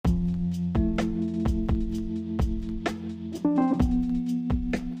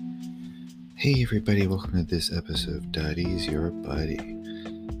Hey everybody, welcome to this episode of Daddy's Your Buddy,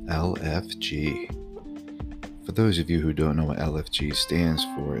 LFG. For those of you who don't know what LFG stands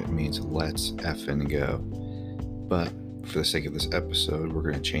for, it means Let's Effin' Go. But for the sake of this episode, we're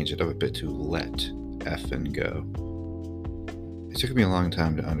going to change it up a bit to Let Effin' Go. It took me a long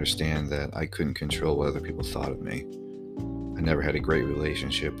time to understand that I couldn't control what other people thought of me. I never had a great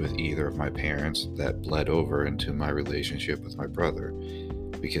relationship with either of my parents that bled over into my relationship with my brother,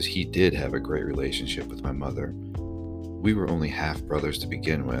 because he did have a great relationship with my mother. We were only half brothers to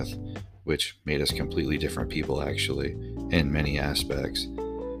begin with, which made us completely different people actually, in many aspects.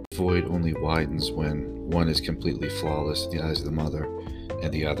 The void only widens when one is completely flawless in the eyes of the mother,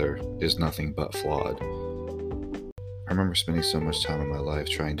 and the other is nothing but flawed. I remember spending so much time in my life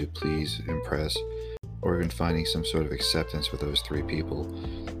trying to please, impress, or even finding some sort of acceptance for those three people,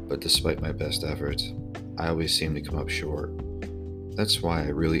 but despite my best efforts, I always seemed to come up short. That's why I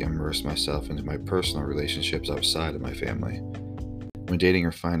really immersed myself into my personal relationships outside of my family. When dating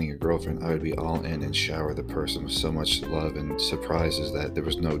or finding a girlfriend, I would be all in and shower the person with so much love and surprises that there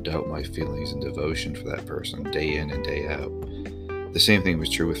was no doubt my feelings and devotion for that person day in and day out. The same thing was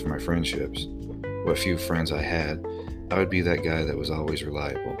true with my friendships. What few friends I had, I would be that guy that was always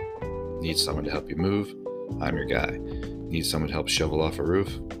reliable. Need someone to help you move? I'm your guy. Need someone to help shovel off a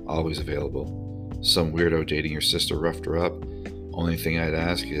roof? Always available. Some weirdo dating your sister roughed her up? Only thing I'd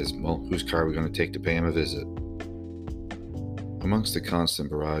ask is, well, whose car are we going to take to pay him a visit? Amongst the constant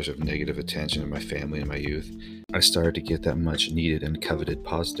barrage of negative attention in my family and my youth, I started to get that much needed and coveted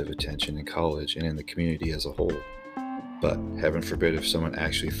positive attention in college and in the community as a whole. But heaven forbid if someone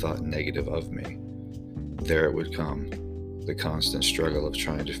actually thought negative of me. There it would come, the constant struggle of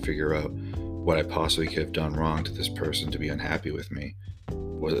trying to figure out what I possibly could have done wrong to this person to be unhappy with me.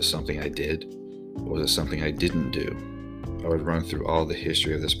 Was it something I did? Or was it something I didn't do? I would run through all the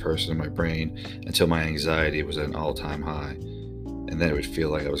history of this person in my brain until my anxiety was at an all-time high, and then it would feel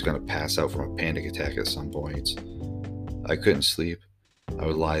like I was going to pass out from a panic attack at some points. I couldn't sleep. I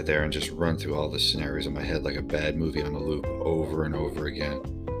would lie there and just run through all the scenarios in my head like a bad movie on a loop over and over again.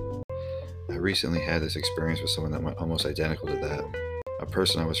 I recently had this experience with someone that went almost identical to that. A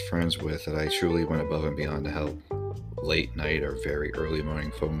person I was friends with that I truly went above and beyond to help. Late night or very early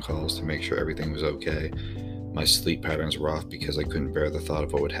morning phone calls to make sure everything was okay. My sleep patterns were off because I couldn't bear the thought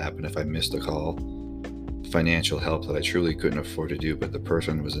of what would happen if I missed a call. Financial help that I truly couldn't afford to do, but the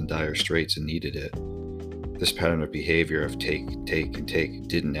person was in dire straits and needed it. This pattern of behavior of take, and take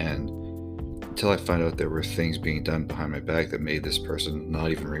didn't end until I found out there were things being done behind my back that made this person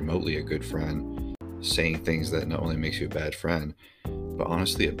not even remotely a good friend, saying things that not only makes you a bad friend, but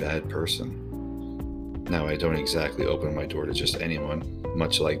honestly a bad person. Now, I don't exactly open my door to just anyone,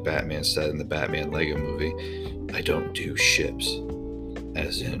 much like Batman said in the Batman Lego movie. I don't do ships,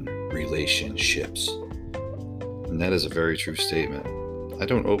 as in relationships. And that is a very true statement. I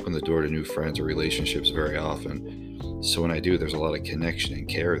don't open the door to new friends or relationships very often, so when I do, there's a lot of connection and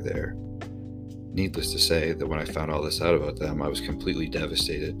care there. Needless to say that when I found all this out about them, I was completely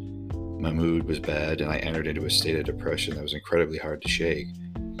devastated. My mood was bad, and I entered into a state of depression that was incredibly hard to shake.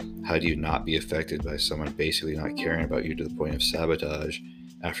 How do you not be affected by someone basically not caring about you to the point of sabotage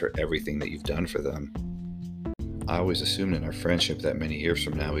after everything that you've done for them? I always assumed in our friendship that many years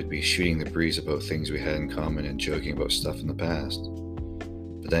from now we'd be shooting the breeze about things we had in common and joking about stuff in the past.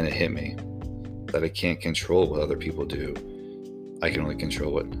 But then it hit me that I can't control what other people do. I can only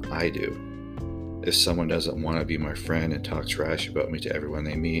control what I do. If someone doesn't want to be my friend and talk trash about me to everyone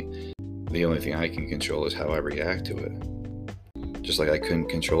they meet, the only thing I can control is how I react to it. Just like I couldn't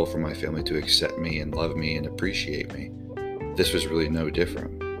control for my family to accept me and love me and appreciate me. This was really no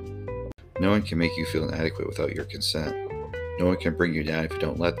different. No one can make you feel inadequate without your consent. No one can bring you down if you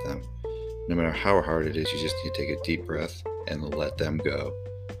don't let them. No matter how hard it is, you just need to take a deep breath and let them go.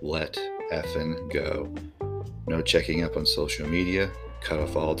 Let effin' go. No checking up on social media, cut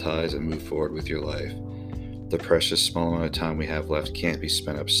off all ties and move forward with your life. The precious small amount of time we have left can't be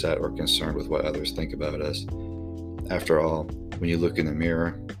spent upset or concerned with what others think about us. After all, when you look in the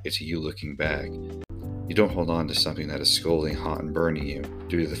mirror, it's you looking back. You don't hold on to something that is scalding hot and burning you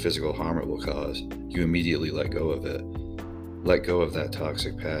due to the physical harm it will cause. You immediately let go of it. Let go of that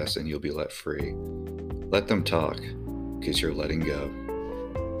toxic past and you'll be let free. Let them talk, because you're letting go.